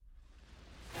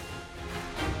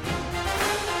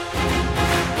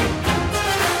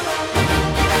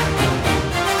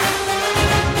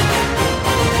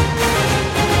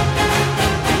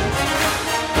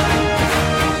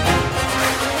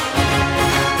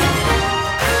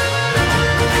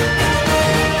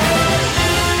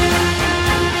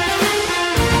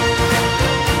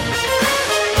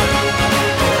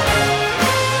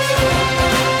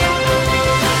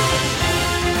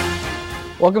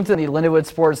Welcome to the Lindenwood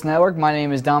Sports Network. My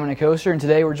name is Dominic Oster, and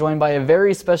today we're joined by a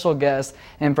very special guest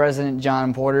and President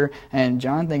John Porter. And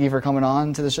John, thank you for coming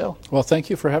on to the show. Well, thank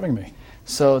you for having me.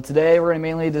 So today we're going to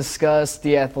mainly discuss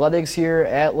the athletics here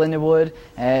at Lindenwood.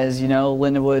 As you know,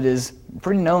 Lindenwood is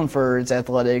pretty known for its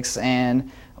athletics,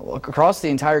 and across the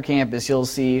entire campus you'll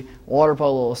see water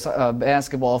polo,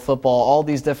 basketball, football, all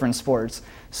these different sports.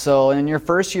 So in your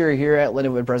first year here at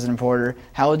Lindenwood, President Porter,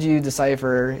 how would you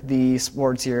decipher the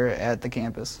sports here at the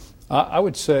campus? I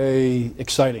would say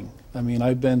exciting. I mean,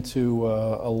 I've been to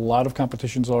a lot of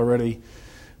competitions already.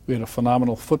 We had a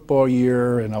phenomenal football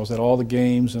year, and I was at all the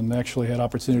games and actually had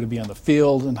opportunity to be on the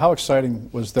field. And how exciting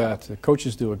was that? The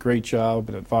coaches do a great job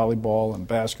at volleyball and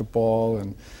basketball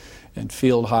and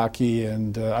field hockey,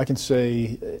 and I can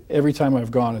say every time I've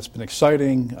gone it's been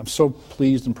exciting. I'm so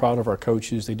pleased and proud of our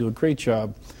coaches. They do a great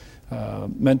job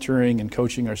mentoring and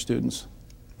coaching our students.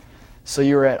 So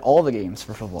you were at all the games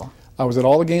for football? I was at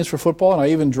all the games for football, and I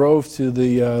even drove to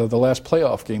the last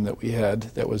playoff game that we had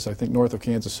that was, I think, north of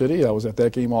Kansas City. I was at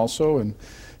that game also,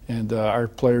 and our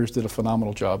players did a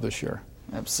phenomenal job this year.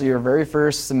 So your very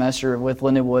first semester with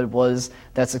Lindenwood was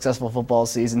that successful football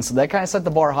season. So that kind of set the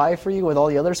bar high for you with all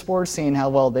the other sports, seeing how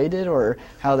well they did, or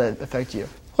how that affect you?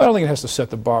 Well, I don't think it has to set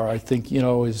the bar. I think,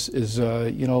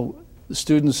 the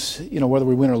students, whether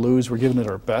we win or lose, we're giving it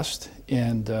our best.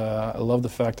 And I love the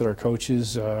fact that our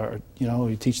coaches,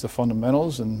 we teach the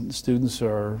fundamentals, and the students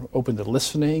are open to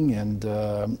listening and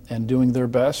doing their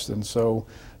best. And so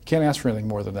can't ask for anything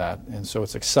more than that. And so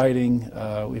it's exciting.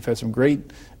 We've had some great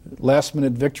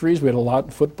last-minute victories. We had a lot in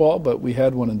football, but we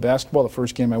had one in basketball, the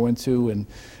first game I went to,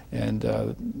 and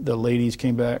the ladies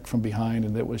came back from behind,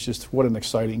 and it was just what an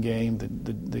exciting game.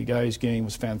 The guys' game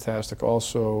was fantastic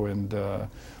also, and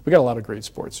we got a lot of great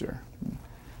sports here.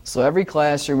 So every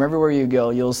classroom, everywhere you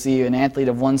go, you'll see an athlete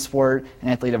of one sport, an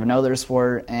athlete of another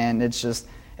sport, and it's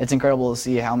incredible to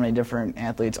see how many different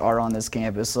athletes are on this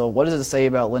campus. So what does it say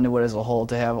about Lindenwood as a whole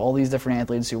to have all these different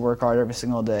athletes who work hard every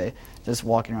single day just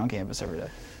walking around campus every day?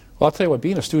 Well, I'll tell you what,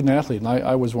 being a student athlete, and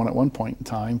I was one at one point in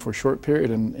time for a short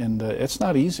period, and it's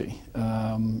not easy.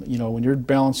 When you're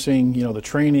balancing, the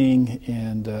training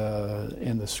and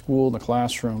the school and the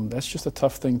classroom, that's just a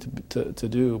tough thing to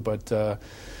do. But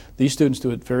these students do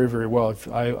it very, very well.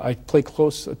 I pay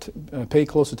close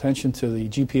attention to the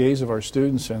GPAs of our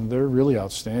students, and they're really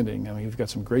outstanding. I mean, we've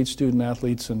got some great student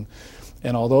athletes, and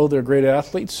although they're great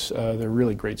athletes, they're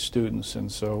really great students,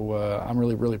 and so I'm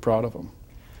really, really proud of them.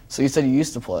 So you said you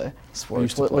used to play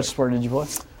sports. Which sport did you play?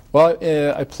 Well,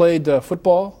 I played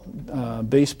football,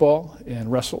 baseball, and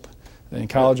wrestled. In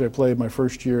college, I played my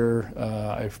first year.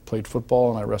 I played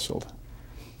football and I wrestled.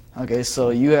 Okay,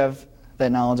 so you have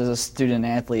that knowledge as a student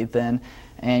athlete then,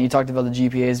 and you talked about the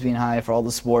GPAs being high for all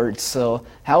the sports. So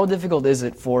how difficult is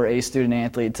it for a student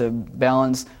athlete to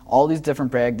balance all these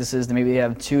different practices that maybe they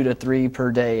have 2 to 3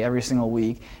 per day every single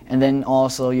week, and then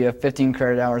also you have 15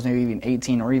 credit hours, maybe even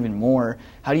 18 or even more?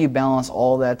 How do you balance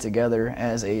all that together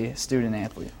as a student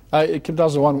athlete? It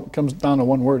comes down to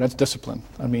one word, that's discipline.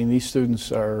 I mean, these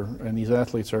students and these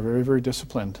athletes are very, very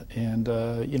disciplined, and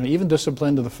even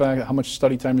disciplined to the fact how much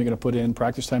study time you're going to put in,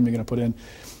 practice time you're going to put in,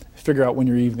 figure out when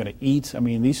you're even going to eat. I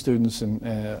mean, these students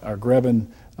are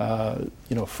grabbing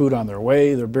food on their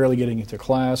way. They're barely getting into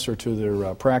class or to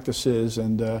their practices,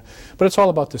 but it's all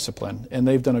about discipline, and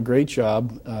they've done a great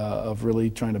job of really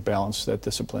trying to balance that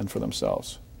discipline for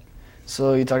themselves.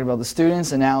 So you talked about the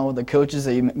students and now the coaches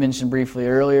that you mentioned briefly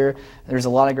earlier. There's a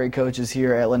lot of great coaches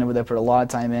here at Lindenwood that put a lot of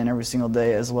time in every single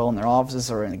day as well in their offices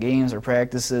or in the games or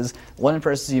practices. What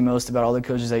impresses you most about all the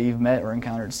coaches that you've met or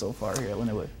encountered so far here at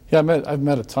Lindenwood? Yeah, I've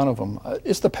met a ton of them.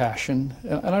 It's the passion,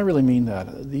 and I really mean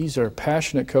that. These are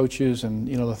passionate coaches, and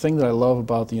the thing that I love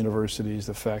about the university is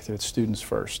the fact that it's students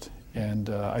first. And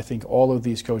I think all of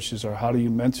these coaches are how do you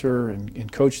mentor and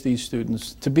coach these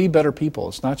students to be better people.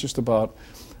 It's not just about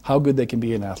how good they can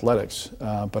be in athletics,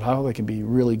 but how they can be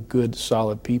really good,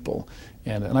 solid people.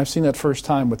 And I've seen that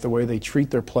firsthand with the way they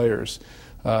treat their players.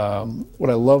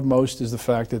 What I love most is the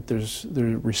fact that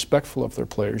they're respectful of their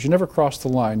players. You never cross the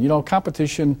line.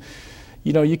 Competition,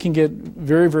 you can get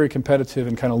very, very competitive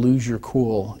and kind of lose your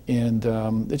cool, and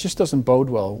it just doesn't bode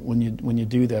well when you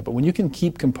do that. But when you can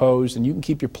keep composed and you can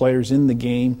keep your players in the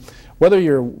game, whether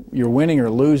you're winning or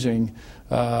losing,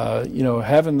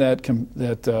 having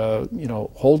that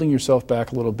holding yourself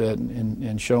back a little bit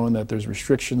and showing that there's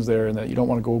restrictions there and that you don't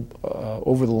want to go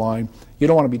over the line. You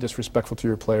don't want to be disrespectful to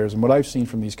your players. And what I've seen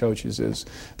from these coaches is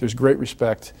there's great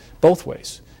respect both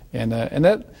ways. And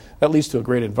that leads to a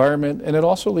great environment, and it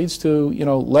also leads to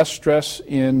less stress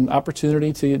and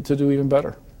opportunity to do even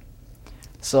better.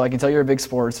 So I can tell you're a big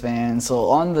sports fan. So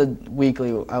on the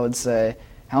weekly, I would say,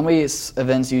 How many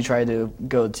events do you try to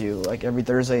go to, like every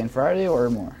Thursday and Friday or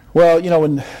more? Well,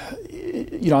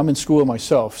 I'm in school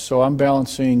myself, so I'm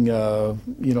balancing,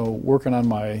 working on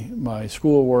my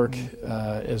schoolwork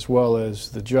as well as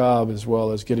the job, as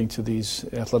well as getting to these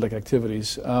athletic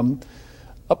activities.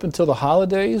 Up until the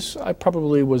holidays, I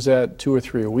probably was at 2 or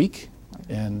 3 a week,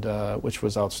 and which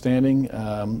was outstanding.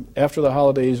 After the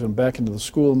holidays, I'm back into the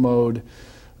school mode.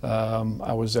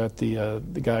 I was at the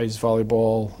guys'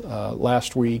 volleyball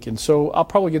last week, and so I'll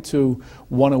probably get to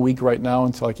 1 a week right now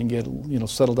until I can get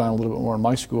settle down a little bit more in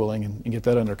my schooling and get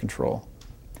that under control.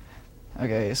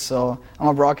 Okay, so I'm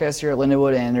a broadcaster here at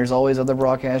Lindenwood, and there's always other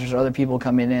broadcasters or other people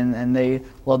coming in, and they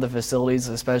love the facilities,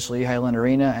 especially Highland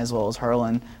Arena as well as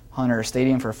Harlan Hunter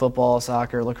Stadium for football,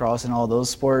 soccer, lacrosse, and all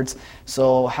those sports.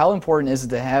 So how important is it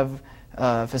to have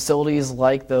facilities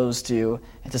like those two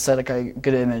and to set a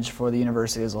good image for the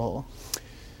university as a whole?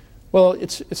 Well,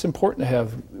 it's important to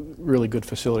have really good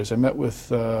facilities. I met with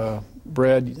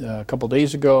Brad a couple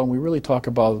days ago, and we really talk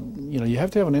about, you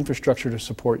have to have an infrastructure to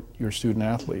support your student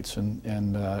athletes.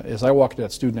 And as I walk to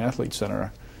that student athlete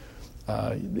center,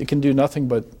 it can do nothing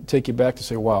but take you back to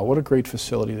say, wow, what a great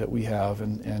facility that we have.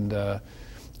 And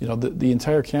the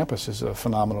entire campus is a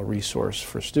phenomenal resource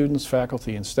for students,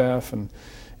 faculty, and staff.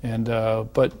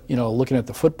 But looking at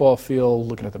the football field,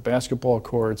 looking at the basketball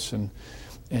courts,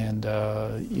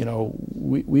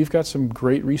 we've got some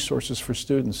great resources for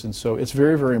students, and so it's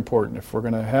very, very important. If we're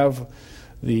going to have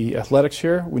the athletics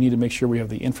here, we need to make sure we have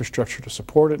the infrastructure to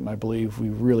support it, and I believe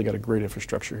we've really got a great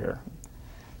infrastructure here.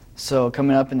 So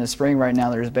coming up in the spring right now,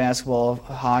 there's basketball,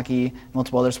 hockey,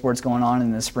 multiple other sports going on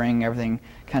in the spring. Everything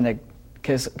kind of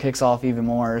kicks off even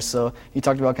more. So you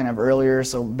talked about kind of earlier,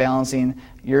 so balancing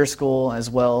your school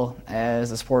as well as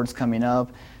the sports coming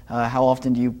up. How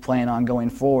often do you plan on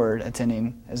going forward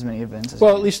attending as many events as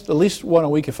well, at least 1 a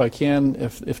week if I can,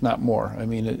 if not more. I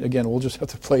mean, again, we'll just have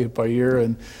to play it by ear,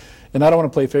 and I don't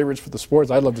want to play favorites for the sports.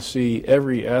 I'd love to see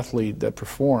every athlete that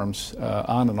performs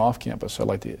on and off campus. I'd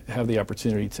like to have the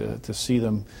opportunity to see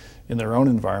them in their own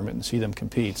environment and see them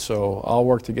compete. So I'll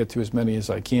work to get to as many as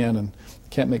I can, and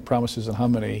can't make promises on how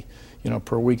many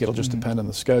per week. It'll just depend on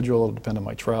the schedule. It'll depend on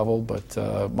my travel.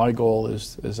 But my goal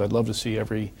is I'd love to see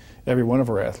every one of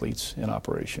our athletes in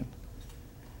operation.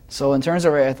 So in terms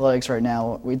of our athletics right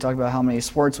now, we talked about how many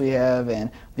sports we have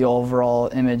and the overall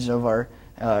image of our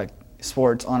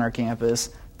sports on our campus.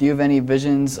 Do you have any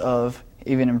visions of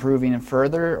even improving it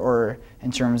further, or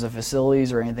in terms of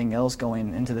facilities or anything else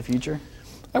going into the future?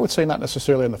 I would say not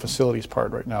necessarily on the facilities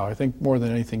part right now. I think more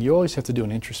than anything, you always have to do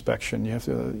an introspection. You have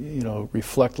to,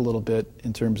 reflect a little bit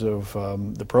in terms of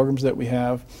the programs that we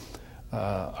have.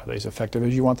 Are they as effective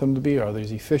as you want them to be? Are they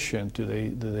as efficient? Do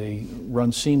they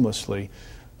run seamlessly?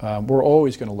 We're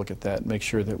always going to look at that and make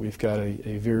sure that we've got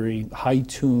a very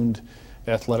high-tuned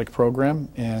athletic program,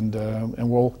 and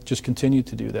we'll just continue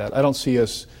to do that. I don't see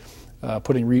us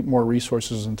putting more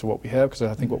resources into what we have, because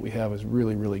I think what we have is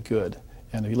really, really good.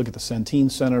 And if you look at the Centene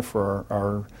Center for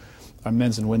our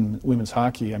men's and women's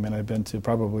hockey, I mean, I've been to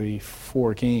probably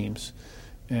 4 games,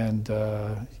 and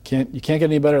you can't get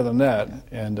any better than that.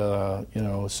 And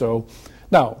so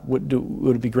now would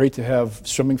it be great to have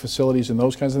swimming facilities and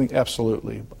those kinds of things?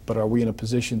 Absolutely. But are we in a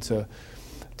position to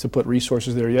put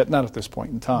resources there yet? Not at this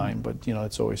point in time, but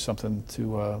it's always something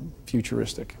to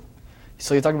futuristic.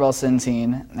 So you talked about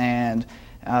Centene, and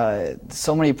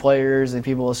so many players and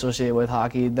people associated with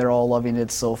hockey, they're all loving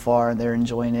it so far, and they're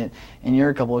enjoying it. And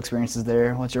your couple experiences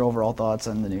there, what's your overall thoughts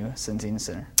on the new Centene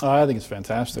Center? I think it's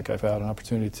fantastic. I've had an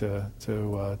opportunity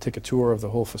to take a tour of the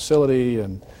whole facility,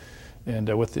 and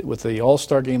with the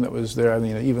All-Star game that was there, I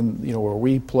mean, even where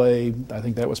we play, I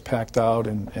think that was packed out,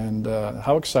 and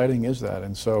how exciting is that?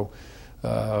 And so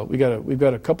we've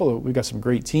got some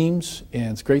great teams,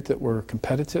 and it's great that we're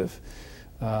competitive.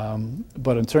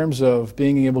 But in terms of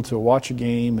being able to watch a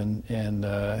game and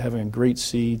having great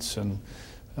seats and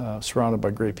surrounded by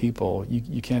great people,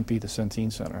 you can't beat the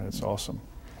Centene Center. It's awesome.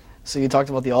 So you talked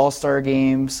about the All-Star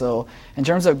game. So in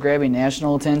terms of grabbing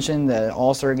national attention, the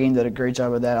All-Star game did a great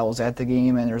job of that. I was at the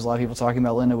game, and there's a lot of people talking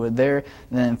about Lindenwood there.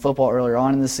 And then football earlier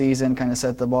on in the season kind of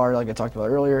set the bar, like I talked about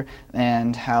earlier,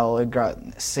 and how it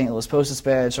got St. Louis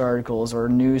Post-Dispatch articles or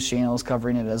news channels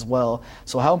covering it as well.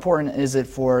 So how important is it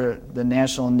for the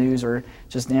national news or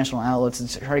just national outlets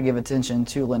to try to give attention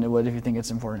to Lindenwood, if you think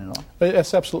it's important at all?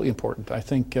 It's absolutely important. I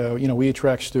think we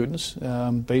attract students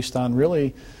based on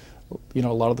really a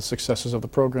lot of the successes of the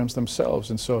programs themselves.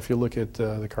 And so if you look at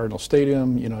the Cardinal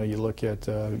Stadium, you look at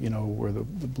where the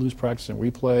Blues practice and we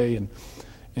play,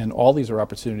 and all these are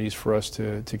opportunities for us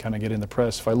to kind of get in the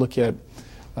press. If I look at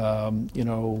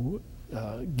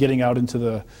getting out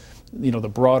into the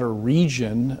broader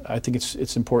region, I think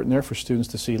it's important there for students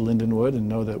to see Lindenwood and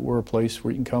know that we're a place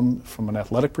where you can come from an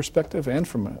athletic perspective and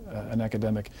from an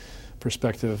academic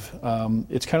perspective.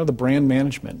 It's kind of the brand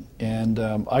management, and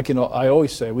I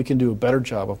always say we can do a better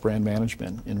job of brand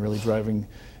management in really driving,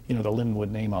 the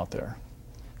Lindenwood name out there.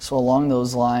 So along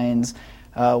those lines,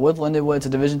 with Lindenwood, it's a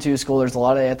Division II school. There's a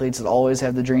lot of athletes that always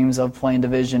have the dreams of playing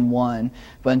Division I.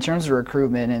 But in terms of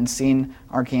recruitment and seeing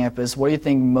our campus, what do you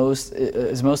think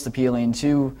is most appealing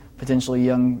to potentially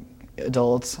young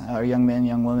adults, or young men,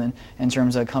 young women, in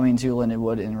terms of coming to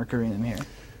Lindenwood and recruiting them here?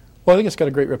 Well, I think it's got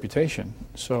a great reputation.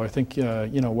 So I think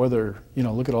whether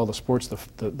look at all the sports,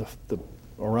 the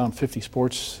around 50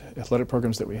 sports athletic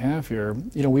programs that we have here.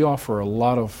 We offer a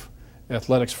lot of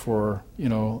athletics for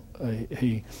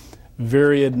a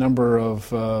varied number of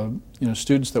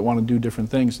students that want to do different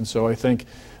things, and so I think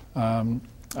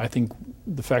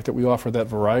the fact that we offer that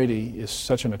variety is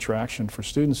such an attraction for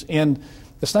students. And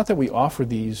it's not that we offer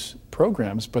these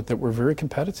programs, but that we're very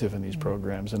competitive in these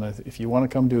programs. And if you want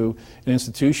to come to an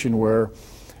institution where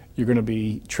you're going to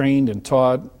be trained and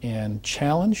taught and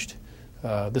challenged,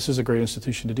 this is a great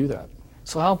institution to do that.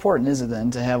 So how important is it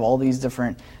then to have all these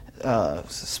different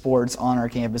sports on our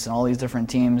campus and all these different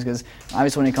teams? Because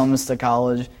obviously when it comes to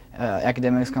college,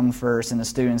 academics come first and the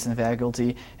students and the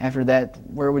faculty. After that,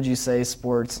 where would you say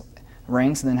sports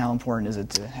ranks, and then how important is it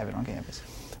to have it on campus?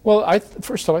 Well,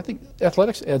 first of all, I think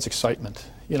athletics adds excitement.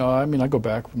 I go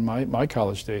back in my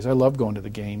college days. I love going to the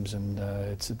games, and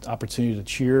it's an opportunity to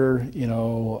cheer.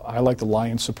 I like the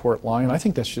Lions support Lion. I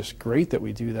think that's just great that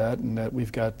we do that, and that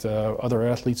we've got other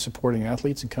athletes supporting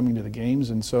athletes and coming to the games.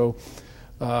 And so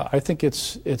I think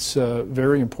it's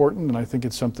very important, and I think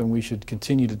it's something we should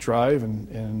continue to drive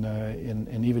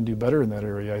and even do better in that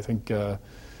area. I think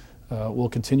we'll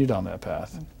continue down that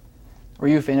path. Were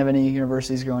you a fan of any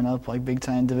universities growing up, like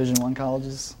big-time Division I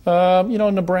colleges?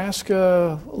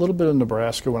 Nebraska, a little bit of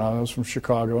Nebraska when I was from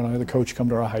Chicago, and I had the coach come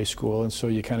to our high school, and so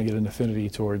you kind of get an affinity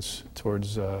towards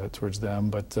them.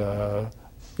 But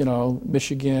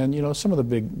Michigan, some of the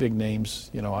big names,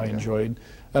 I enjoyed,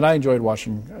 and I enjoyed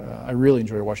watching. I really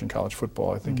enjoy watching college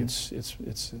football. I think it's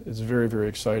very, very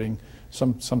exciting.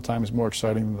 Sometimes more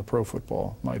exciting than the pro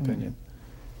football, in my opinion.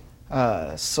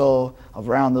 So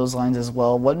around those lines as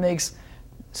well,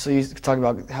 so you talk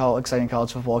about how exciting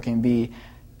college football can be.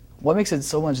 What makes it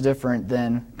so much different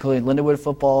than Lindenwood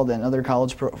football, than other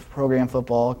college program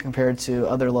football, compared to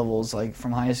other levels, like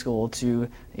from high school to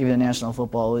even the National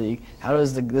Football League? How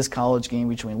does this college game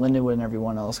between Lindenwood and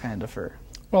everyone else kind of differ?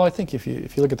 Well, I think if you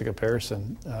look at the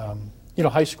comparison,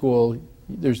 high school,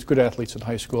 there's good athletes in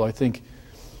high school. I think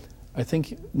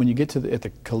when you get to at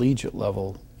the collegiate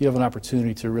level, you have an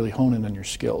opportunity to really hone in on your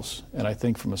skills. And I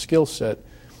think from a skill set,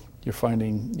 you're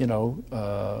finding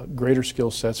greater skill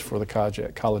sets for the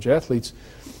college athletes,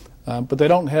 but they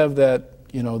don't have that.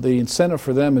 The incentive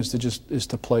for them is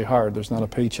to play hard. There's not a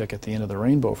paycheck at the end of the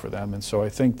rainbow for them, and so I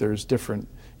think there's different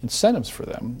incentives for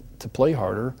them to play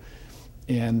harder.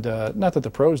 And not that the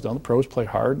pros don't. The pros play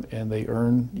hard and they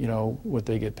earn what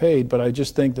they get paid. But I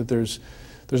just think that there's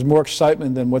more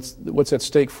excitement than what's at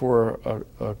stake for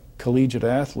a collegiate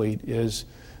athlete is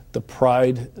the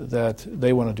pride that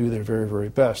they want to do their very, very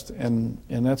best, and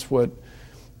that's what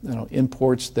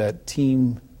imports that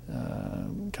team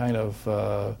kind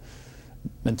of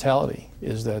mentality,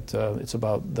 is that it's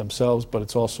about themselves, but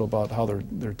it's also about how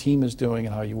their team is doing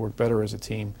and how you work better as a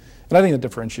team, and I think that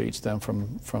differentiates them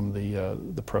from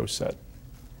the pro set.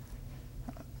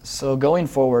 So going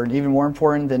forward, even more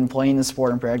important than playing the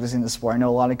sport and practicing the sport, I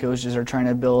know a lot of coaches are trying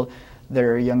to build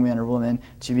their young men or women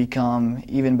to become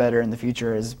even better in the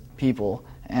future as people.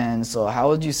 And so how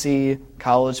would you see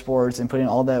college sports and putting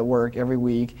all that work every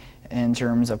week in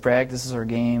terms of practices or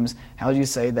games, how would you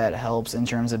say that helps in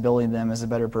terms of building them as a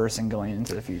better person going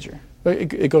into the future?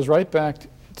 It goes right back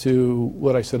to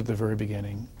what I said at the very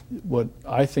beginning. What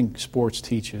I think sports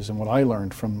teaches and what I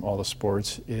learned from all the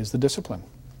sports is the discipline.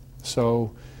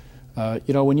 So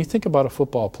when you think about a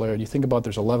football player, you think about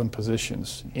there's 11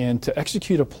 positions, and to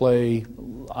execute a play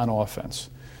on offense,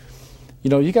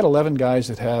 you got 11 guys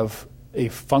that have a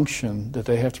function that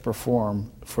they have to perform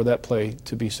for that play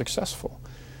to be successful.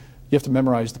 You have to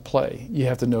memorize the play. You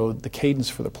have to know the cadence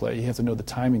for the play. You have to know the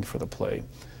timing for the play.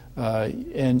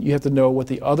 And you have to know what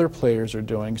the other players are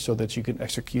doing so that you can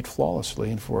execute flawlessly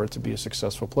and for it to be a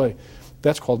successful play.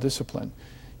 That's called discipline.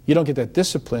 You don't get that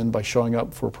discipline by showing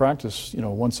up for practice,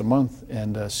 once a month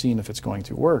and seeing if it's going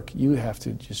to work. You have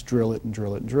to just drill it and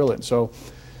drill it and drill it. So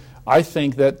I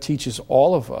think that teaches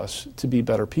all of us to be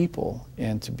better people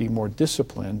and to be more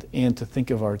disciplined and to think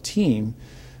of our team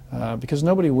because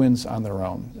nobody wins on their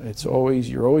own.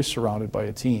 You're always surrounded by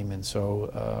a team, and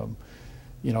so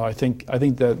I think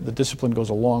that the discipline goes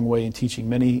a long way in teaching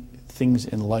many things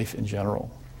in life in general.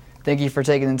 Thank you for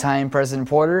taking the time, President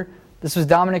Porter. This was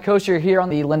Dominic Kosher here on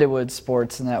the Lindenwood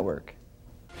Sports Network.